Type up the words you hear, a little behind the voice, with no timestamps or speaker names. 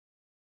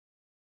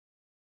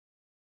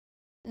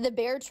The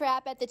Bear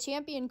Trap at the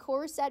Champion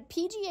Course at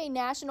PGA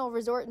National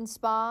Resort and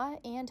Spa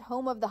and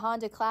home of the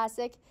Honda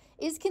Classic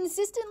is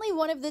consistently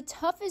one of the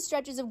toughest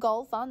stretches of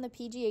golf on the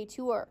PGA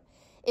Tour.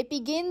 It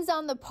begins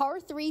on the par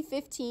 3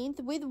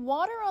 15th with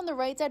water on the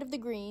right side of the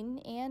green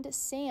and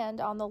sand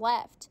on the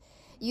left.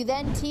 You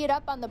then tee it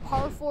up on the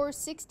par 4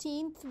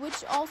 16th,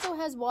 which also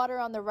has water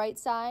on the right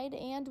side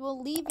and will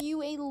leave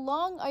you a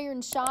long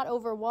iron shot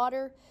over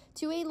water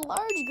to a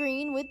large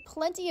green with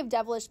plenty of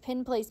devilish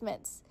pin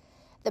placements.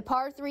 The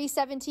par 3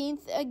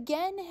 17th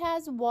again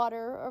has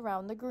water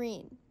around the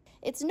green.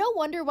 It's no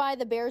wonder why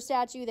the bear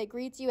statue that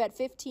greets you at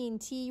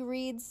 15T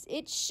reads,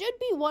 "It should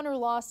be won or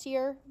lost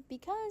here,"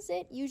 because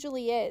it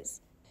usually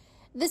is.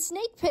 The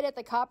Snake Pit at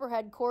the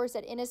Copperhead course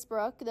at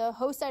Innisbrook, the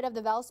host site of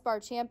the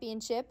Valspar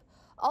Championship,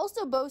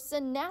 also boasts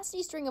a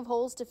nasty string of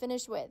holes to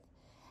finish with.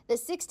 The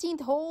 16th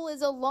hole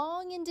is a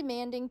long and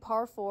demanding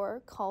par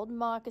 4 called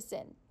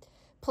Moccasin.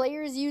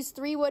 Players use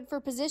 3-wood for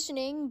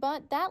positioning,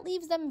 but that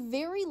leaves them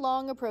very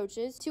long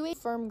approaches to a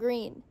firm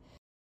green.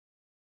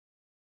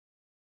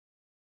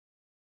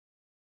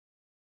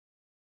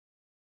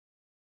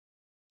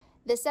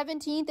 The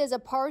 17th is a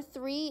par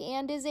 3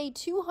 and is a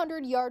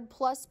 200-yard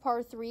plus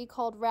par 3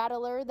 called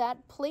Rattler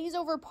that plays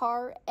over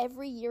par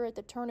every year at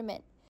the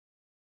tournament.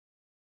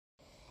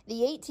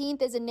 The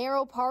 18th is a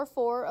narrow par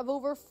 4 of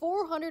over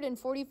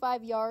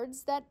 445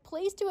 yards that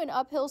plays to an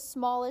uphill,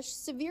 smallish,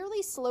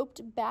 severely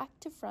sloped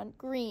back-to-front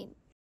green.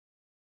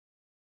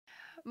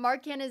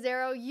 Mark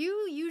Cannizzaro,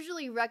 you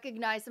usually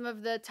recognize some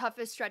of the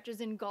toughest stretches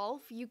in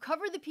golf. You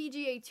cover the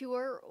PGA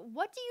Tour.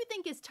 What do you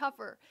think is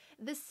tougher,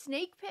 the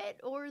Snake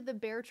Pit or the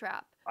Bear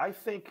Trap? I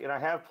think, and I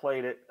have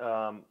played it,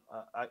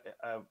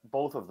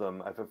 both of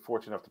them. I've been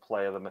fortunate enough to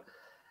play them.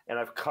 And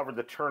I've covered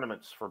the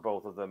tournaments for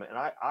both of them. And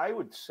I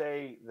would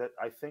say that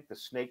I think the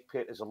Snake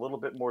Pit is a little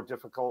bit more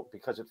difficult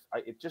because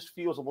it just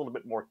feels a little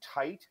bit more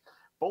tight.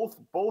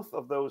 Both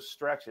of those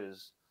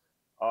stretches,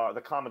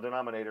 the common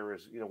denominator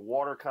is,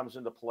 water comes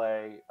into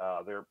play.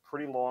 They're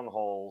pretty long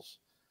holes.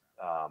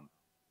 But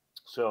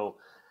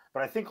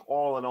I think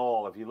all in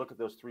all, if you look at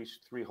those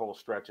three hole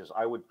stretches,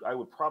 I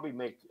would probably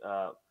make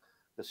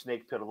the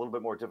Snake Pit a little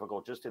bit more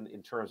difficult just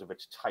in terms of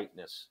its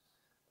tightness,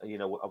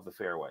 of the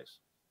fairways.